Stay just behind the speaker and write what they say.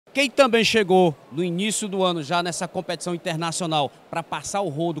Quem também chegou no início do ano já nessa competição internacional para passar o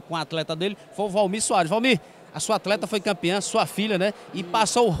rodo com a atleta dele foi o Valmir Soares. Valmir, a sua atleta foi campeã, sua filha, né? E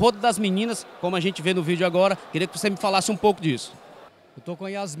passou o rodo das meninas, como a gente vê no vídeo agora. Queria que você me falasse um pouco disso. Eu tô com a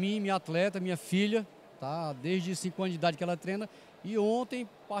Yasmin, minha atleta, minha filha, tá? Desde 5 anos de idade que ela treina. E ontem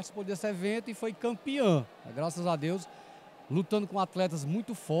participou desse evento e foi campeã, graças a Deus, lutando com atletas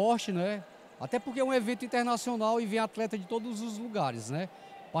muito fortes, né? Até porque é um evento internacional e vem atleta de todos os lugares, né?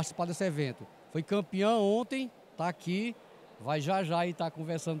 Participar desse evento. Foi campeã ontem, tá aqui, vai já e tá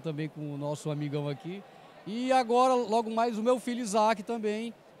conversando também com o nosso amigão aqui. E agora, logo mais, o meu filho Isaac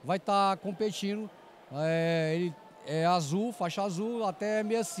também vai estar competindo. Ele é azul, faixa azul, até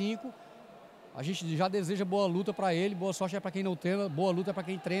 65. A gente já deseja boa luta para ele, boa sorte é para quem não treina, boa luta é para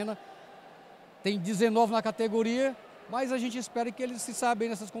quem treina. Tem 19 na categoria, mas a gente espera que ele se saia bem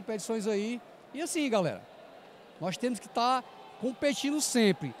nessas competições aí. E assim, galera, nós temos que estar competindo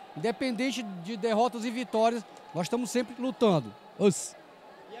sempre, independente de derrotas e vitórias, nós estamos sempre lutando.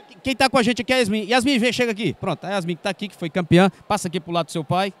 Quem está com a gente aqui é a Yasmin. Yasmin, vem, chega aqui. Pronto, a Yasmin que está aqui, que foi campeã. Passa aqui pro lado do seu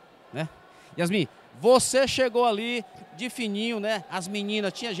pai, né? Yasmin, você chegou ali de fininho, né? As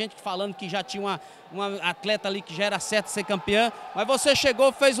meninas, tinha gente falando que já tinha uma atleta ali que já era certa ser campeã, mas você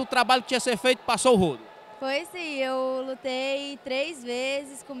chegou, fez o trabalho que tinha que ser feito, passou o rodo. Foi sim, eu lutei 3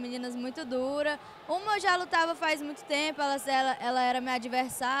 vezes com meninas muito duras. Uma eu já lutava faz muito tempo, ela era minha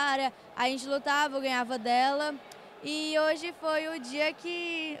adversária, a gente lutava, eu ganhava dela. E hoje foi o dia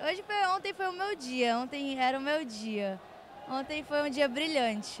que... Ontem foi o meu dia, ontem era o meu dia. Ontem foi um dia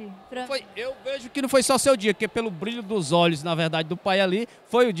brilhante. Eu vejo que não foi só seu dia, porque pelo brilho dos olhos, na verdade, do pai ali,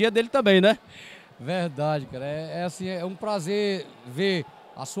 foi o dia dele também, né? Verdade, cara. Assim, é um prazer ver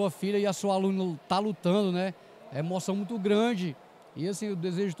a sua filha e a sua aluna tá lutando, né? É emoção muito grande. E assim, eu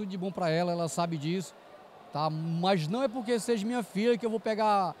desejo tudo de bom para ela sabe disso, tá? Mas não é porque seja minha filha que eu vou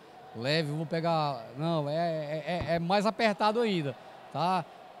pegar leve, vou pegar... Não, é mais apertado ainda, tá?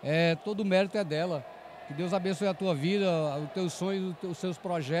 Todo o mérito é dela. Que Deus abençoe a tua vida, os teus sonhos, os seus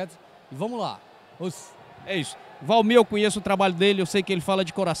projetos. E vamos lá. É isso. Valmir, eu conheço o trabalho dele, eu sei que ele fala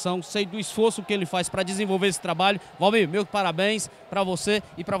de coração, sei do esforço que ele faz para desenvolver esse trabalho. Valmir, meus parabéns para você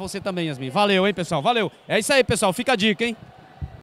e para você também, Yasmin. Valeu, hein, pessoal? Valeu. É isso aí, pessoal. Fica a dica, hein?